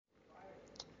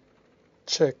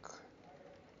check,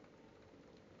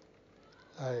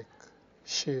 like,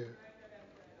 share,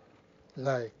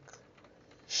 like,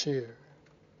 share.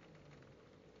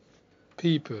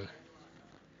 People,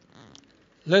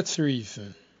 let's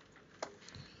reason.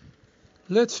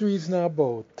 Let's reason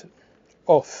about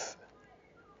us,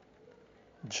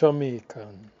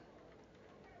 Jamaican,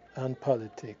 and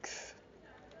politics.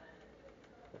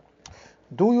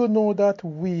 Do you know that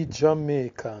we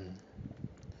Jamaican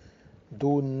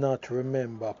do not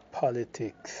remember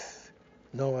politics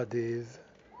nowadays?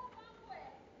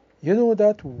 You know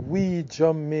that we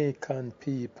Jamaican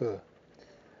people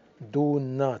do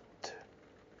not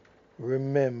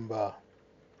remember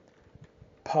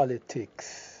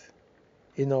politics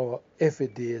in our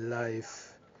everyday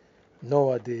life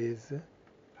nowadays.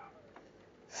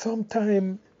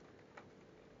 Sometimes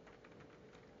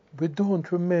we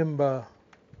don't remember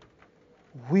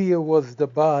where was the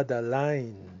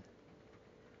borderline.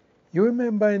 You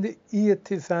remember in the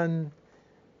 80s and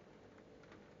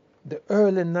the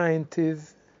early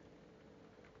 90s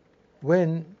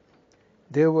when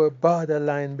there were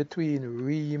borderline between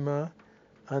Rima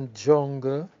and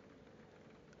Jungle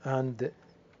and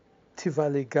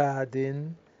Tivoli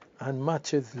Garden and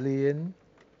Matches Lane,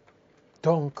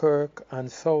 Dunkirk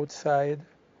and Southside,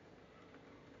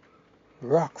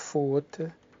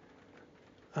 Rockfort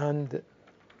and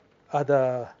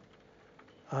other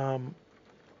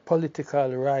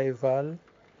political rival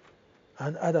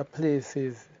and other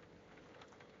places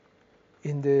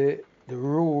in the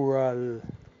rural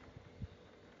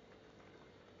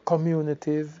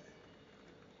communities.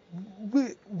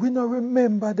 We not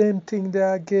remember them thing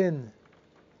there again.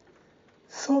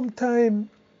 Sometime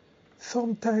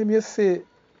you see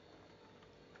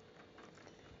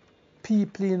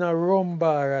people in a rum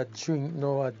bar a drink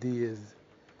nowadays,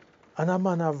 and a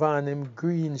man have on him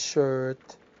green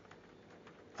shirt,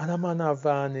 and a man have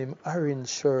on him orange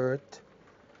shirt,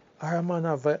 or a man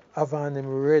have on him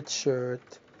red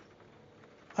shirt,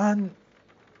 and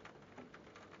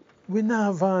we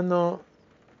not have on no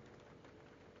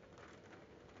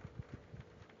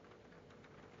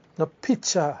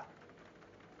picture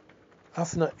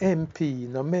of no MP,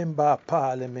 no member of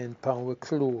parliament pan we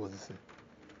clothes.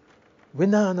 We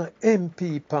not no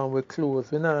MP pan we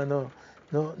clothes. We not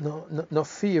no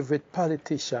favorite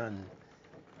politician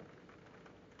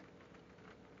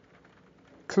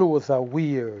clothes are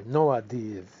wear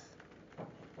nowadays.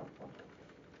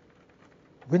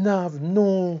 We not have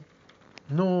no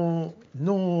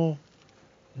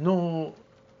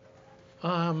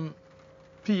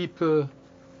people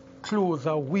clothes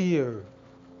are wear.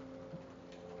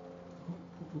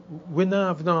 We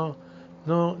not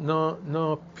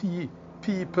have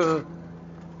people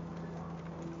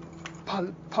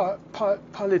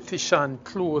politician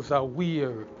clothes are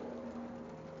wear.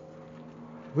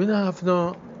 We not have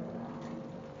no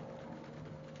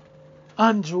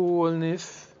Andrew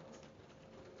Holness.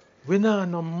 We not have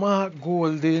no Mark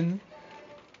Golding.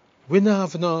 We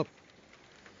not have no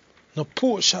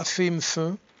Portia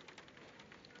Simpson.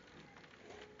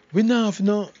 We not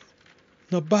have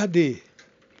nobody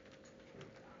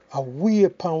a wear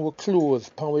pan we clothes,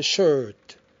 pan we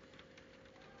shirt.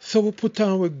 So we put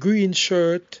on our green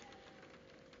shirt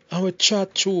and we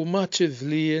chat through Matches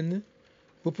Lane.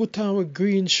 We put on our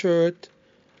green shirt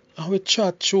and we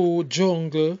chat through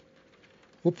Jungle.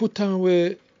 We put on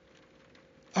our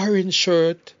orange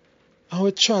shirt and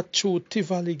we chat through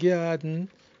Tivoli Garden.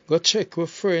 Go check our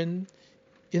friend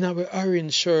in our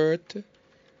orange shirt.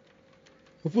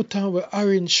 We put on our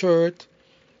orange shirt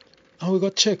and we go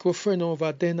check our friend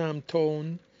over Denham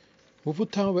Town. We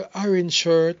put on our orange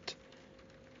shirt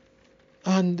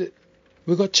and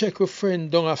we go check our friend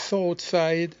down a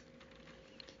Southside.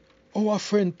 Our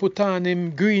friend put on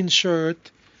him green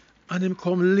shirt and him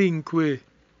come link with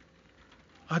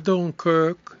a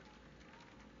Dunkirk.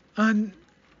 And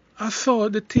I saw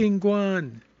the thing go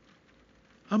on.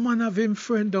 A man have him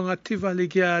friend down at Tivoli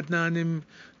Garden and him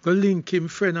go link him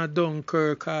friend at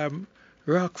Dunkirk or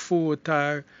Rockfort,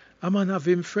 or a man have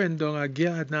him friend down a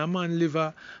garden. A man live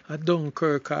at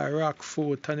Dunkirk or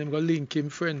Rockfort and him go link him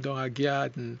friend down a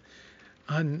garden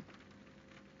and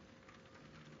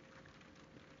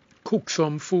cook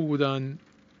some food and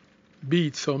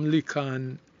beat some liquor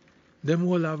and them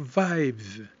all have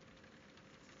vibes.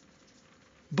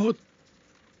 But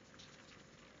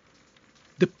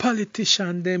the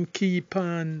politician them keep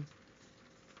on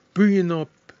bringing up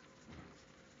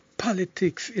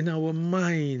politics in our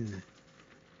mind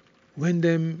when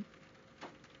them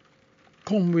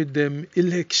come with them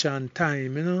election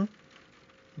time,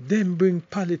 Them bring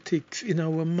politics in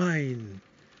our mind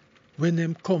when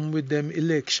them come with them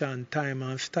election time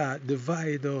and start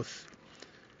divide us.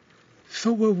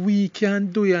 So what we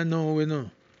can do you now,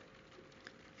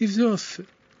 is just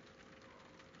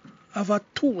have a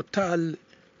total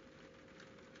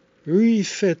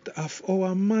reset of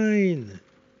our mind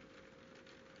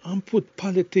and put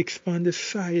politics on the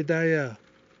side here.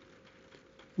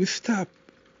 We stop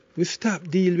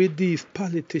deal with these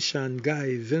politician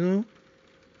guys,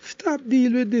 Stop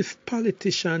deal with these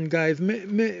politician guys.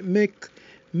 Make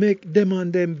them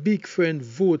and them big friend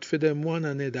vote for them one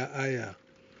another higher.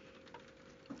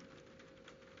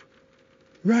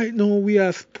 Right now we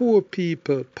as poor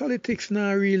people, politics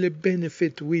not really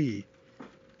benefit we.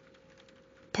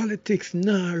 Politics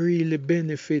not really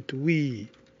benefit we.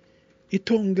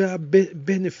 It only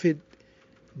benefit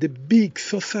the big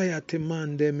society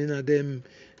man them in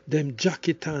them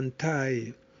jacket and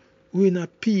tie, who in a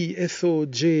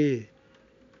PSOJ,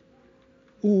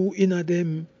 who in a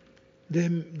them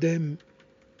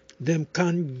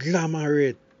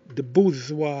conglomerate, the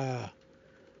bourgeois,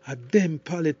 a them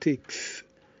politics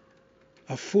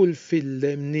a fulfill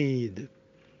them need.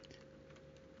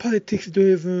 Politics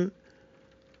don't even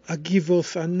give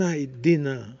us a night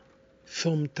dinner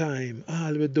sometime.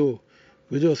 All we do,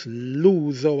 we just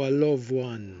lose our loved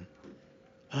one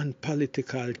on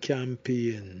political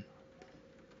campaign.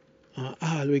 And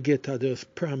all we get are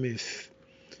just promise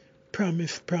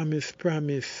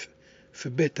for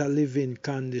better living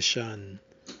condition.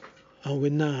 And we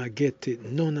not get it,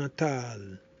 none at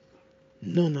all.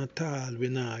 None at all, we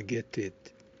not get it.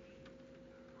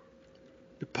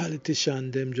 The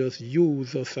politicians, them just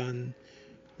use us and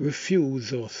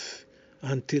refuse us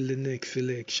until the next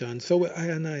election. So what I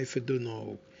and I do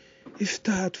now is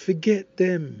start forget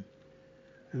them.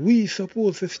 We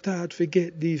supposed to start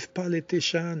forget these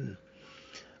politicians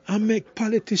and make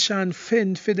politicians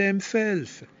fend for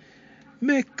themselves.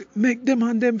 Make them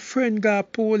and them friend go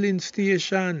polling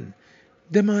station.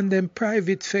 Them and them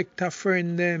private sector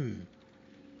friend them.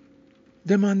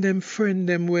 Them and them friend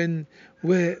them when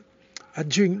I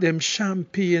drink them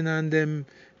champagne and them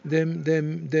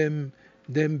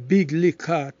big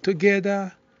liquor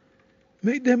together.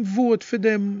 Make them vote for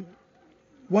them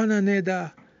one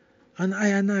another, and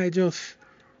I just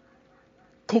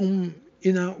come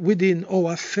within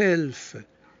ourselves,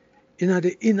 in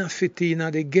the inner city, in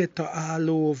the ghetto all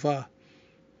over,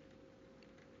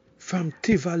 from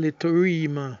Tivoli to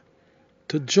Rima,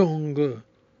 to Jungle,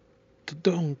 to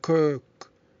Dunkirk,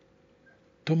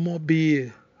 to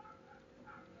Mobile,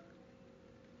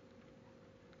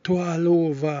 to all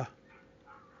over.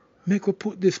 Make we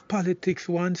put this politics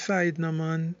one side now,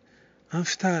 man, and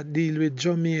start deal with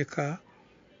Jamaica.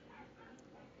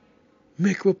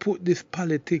 Make we put this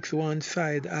politics one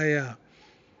side higher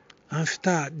and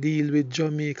start deal with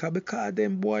Jamaica, because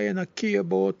them boy don't care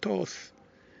about us.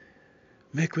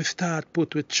 Make we start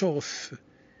put with trust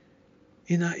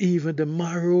in even the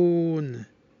maroon.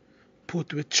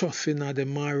 Put with trust in the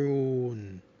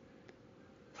maroon.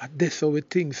 And that's how we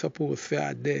think supposed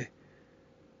to be there.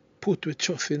 Put with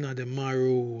trust in the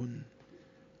maroon.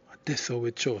 And that's how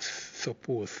we trust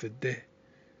supposed to be there.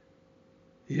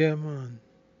 Yeah, man.